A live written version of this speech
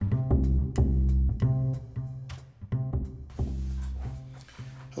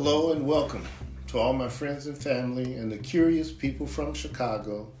Hello and welcome to all my friends and family and the curious people from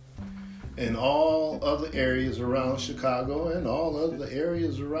Chicago and all other areas around Chicago and all other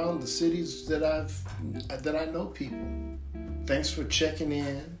areas around the cities that I know people. Thanks for checking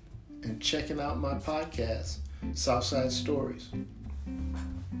in and checking out my podcast, Southside Stories.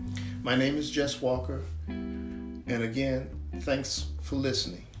 My name is Jess Walker, and again, thanks for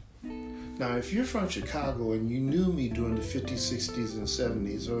listening. Now, if you're from Chicago and you knew me during the 50s, 60s, and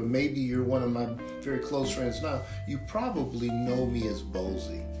 70s, or maybe you're one of my very close friends now, you probably know me as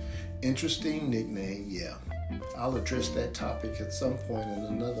Bolsey. Interesting nickname, yeah. I'll address that topic at some point in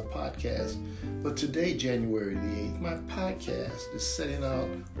another podcast. But today, January the 8th, my podcast is setting out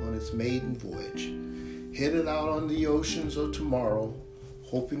on its maiden voyage. Headed out on the oceans of tomorrow,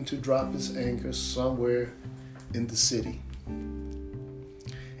 hoping to drop its anchor somewhere in the city.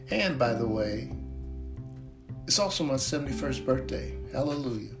 And by the way, it's also my 71st birthday.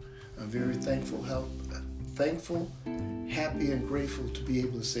 Hallelujah. I'm very thankful, happy, and grateful to be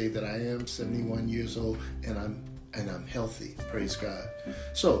able to say that I am 71 years old and I'm healthy. Praise God.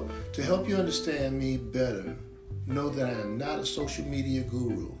 So, to help you understand me better, know that I am not a social media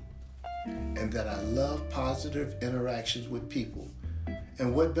guru and that I love positive interactions with people.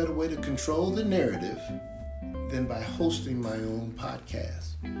 And what better way to control the narrative than by hosting my own podcast?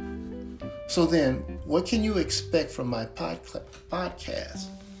 So then, what can you expect from my podcast?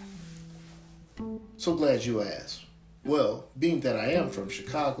 So glad you asked. Well, being that I am from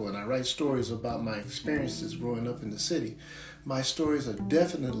Chicago and I write stories about my experiences growing up in the city, my stories are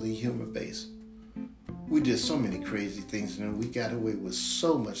definitely humor-based. We did so many crazy things and we got away with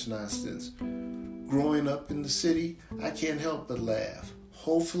so much nonsense. Growing up in the city, I can't help but laugh.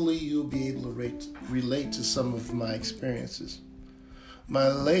 Hopefully you'll be able to relate to some of my experiences. My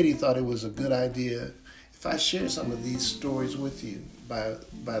lady thought it was a good idea if I share some of these stories with you by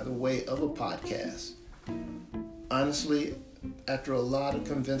the way of a podcast. Honestly, after a lot of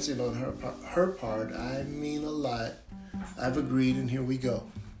convincing on her part, I mean a lot, I've agreed, and here we go.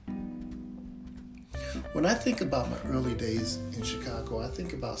 When I think about my early days in Chicago, I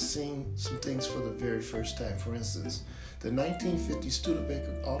think about seeing some things for the very first time. For instance, the 1950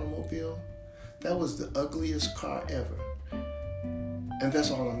 Studebaker automobile, that was the ugliest car ever. And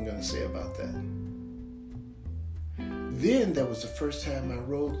that's all I'm going to say about that. Then there was the first time I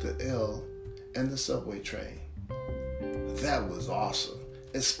rode the L and the subway train. That was awesome,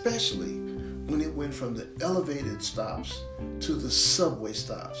 especially when it went from the elevated stops to the subway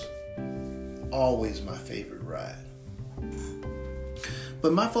stops. Always my favorite ride.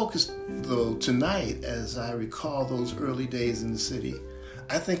 But my focus, though, tonight, as I recall those early days in the city,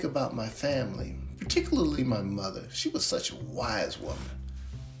 I think about my family, particularly my mother. She was such a wise woman.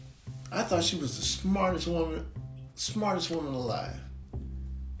 I thought she was the smartest woman alive.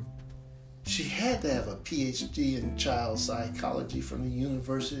 She had to have a PhD in child psychology from the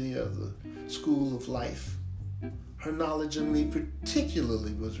University of the School of Life. Her knowledge of me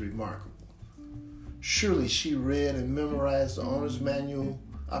particularly was remarkable. Surely she read and memorized the owner's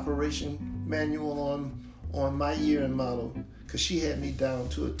operation manual on my year and model, because she had me down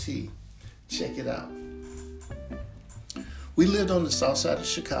to a T. Check it out. We lived on the south side of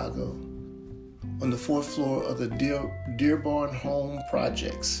Chicago, on the 4th floor of the Dearborn Home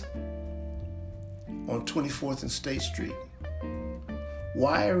Projects on 24th and State Street.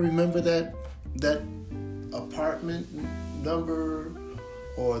 Why I remember that apartment number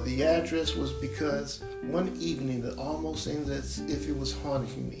or the address was because one evening it almost seemed as if it was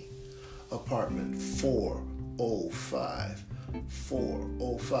haunting me. Apartment 405.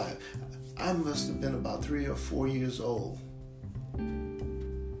 405. I must have been about 3 or 4 years old.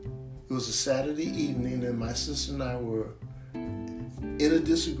 It was a Saturday evening and my sister and I were in a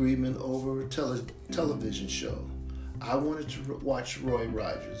disagreement over a television show. I wanted to watch Roy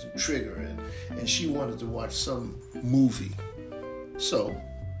Rogers and Trigger, and she wanted to watch some movie. So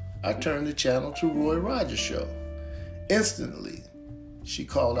I turned the channel to Roy Rogers' show. Instantly, she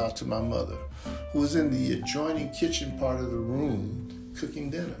called out to my mother, who was in the adjoining kitchen part of the room cooking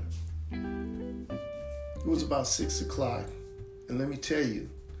dinner. It was about 6 o'clock, and let me tell you,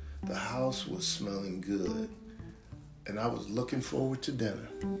 the house was smelling good, and I was looking forward to dinner.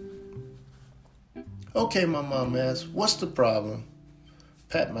 Okay, my mom asked, what's the problem?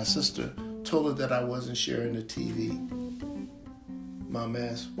 Pat, my sister, told her that I wasn't sharing the TV. Mom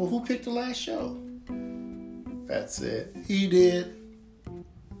asked, well, who picked the last show? Pat said, he did.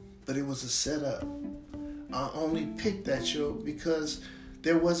 But it was a setup. I only picked that show because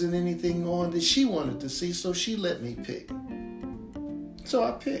there wasn't anything on that she wanted to see, so she let me pick. So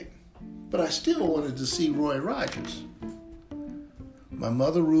I picked. But I still wanted to see Roy Rogers. My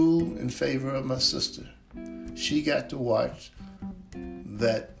mother ruled in favor of my sister. She got to watch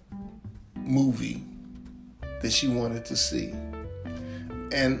that movie that she wanted to see.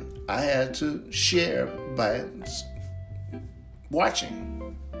 And I had to share by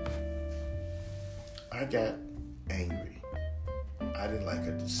watching. I got angry. I didn't like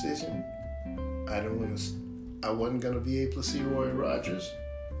her decision. I wasn't going to be able to see Roy Rogers.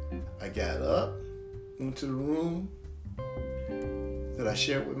 I got up, went to the room that I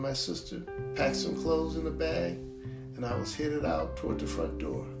shared with my sister, packed some clothes in a bag, and I was headed out toward the front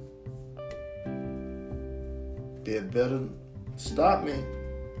door. They had better stop me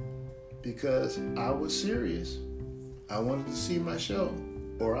because I was serious. I wanted to see my show,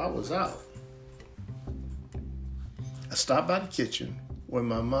 or I was out. I stopped by the kitchen where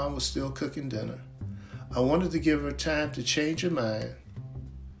my mom was still cooking dinner. I wanted to give her time to change her mind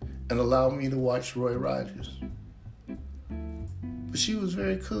and allow me to watch Roy Rogers. But she was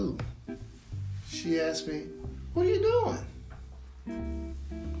very cool. She asked me, "What are you doing?"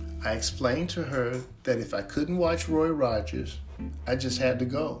 I explained to her that if I couldn't watch Roy Rogers, I just had to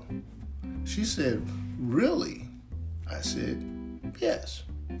go. She said, "Really?" I said, "Yes."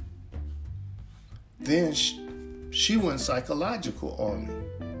 Then she went psychological on me.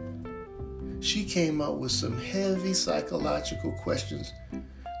 She came up with some heavy psychological questions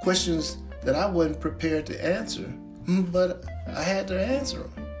that I wasn't prepared to answer, but I had to answer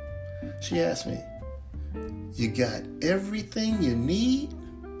them. She asked me, "You got everything you need?"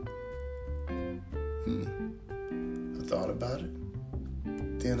 I thought about it.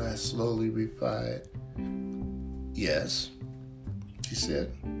 Then I slowly replied, "Yes." She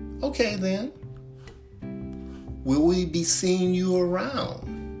said, "Okay then. Will we be seeing you around?"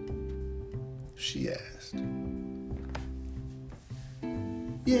 She asked.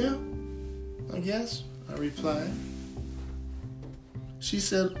 "Yeah, I guess," I replied. She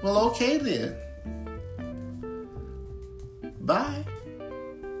said, "Well, okay then. Bye."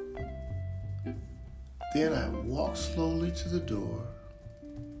 Then I walked slowly to the door,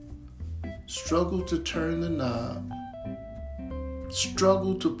 struggled to turn the knob,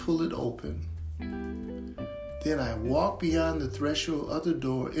 struggled to pull it open. Then I walked beyond the threshold of the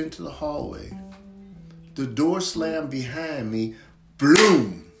door into the hallway. The door slammed behind me.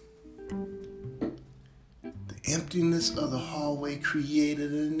 Bloom! The emptiness of the hallway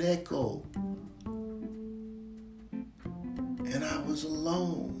created an echo. And I was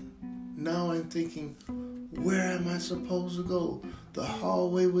alone. Now I'm thinking, where am I supposed to go? The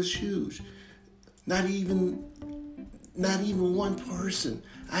hallway was huge. Not even one person.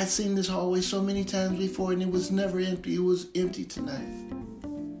 I'd seen this hallway so many times before and it was never empty. It was empty tonight.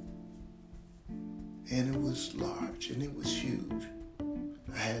 And it was large and it was huge.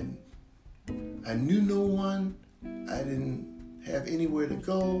 I knew no one. I didn't have anywhere to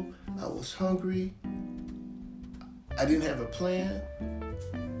go. I was hungry. I didn't have a plan.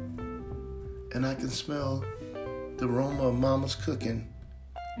 And I can smell the aroma of Mama's cooking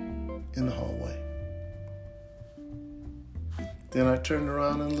in the hallway. Then I turned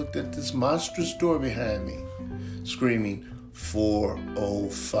around and looked at this monstrous door behind me, screaming,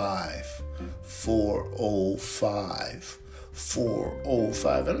 405, 405,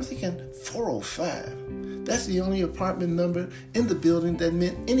 405. And I'm thinking, 405? That's the only apartment number in the building that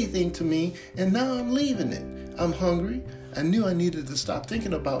meant anything to me, and now I'm leaving it. I'm hungry. I knew I needed to stop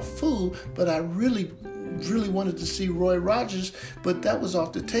thinking about food, but I really wanted to see Roy Rogers, but that was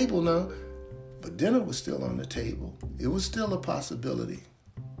off the table now. But dinner was still on the table. It was still a possibility.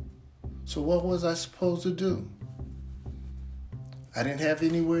 So what was I supposed to do? I didn't have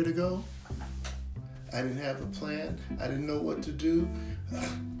anywhere to go. I didn't have a plan. I didn't know what to do.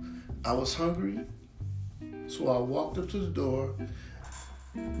 I was hungry. So I walked up to the door,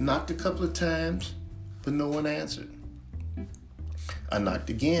 knocked a couple of times, but no one answered. I knocked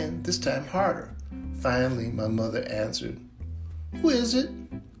again, this time harder. Finally, my mother answered. "Who is it?"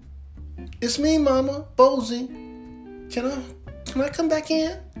 "It's me, Mama, Bosie. Can I come back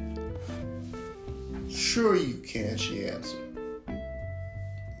in?" "Sure you can," she answered.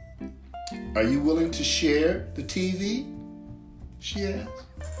 "Are you willing to share the TV?" she asked.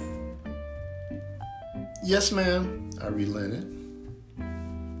 "Yes, ma'am," I relented.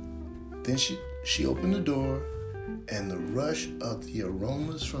 Then she opened the door, and the rush of the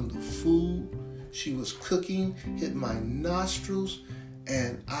aromas from the food she was cooking hit my nostrils,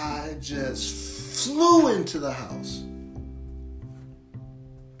 and I just flew into the house.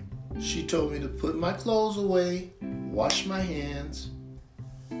 She told me to put my clothes away, wash my hands.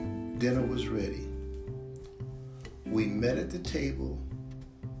 Dinner was ready. We met at the table,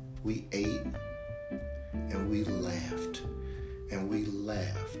 we ate, and we laughed. and we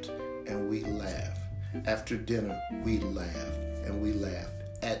laughed and we laughed. After dinner, we laughed and we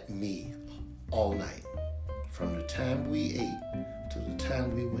laughed at me all night. From the time we ate to the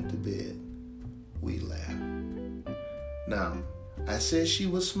time we went to bed, we laughed. Now, I said she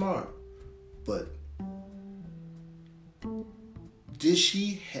was smart, but did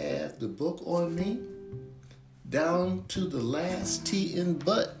she have the book on me down to the last T in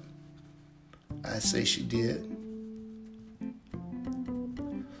but? I say she did.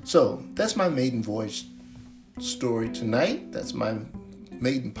 So that's my maiden voice story tonight. That's my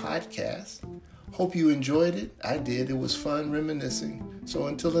maiden podcast. Hope you enjoyed it. I did. It was fun reminiscing. So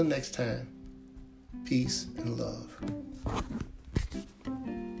until the next time, peace and love.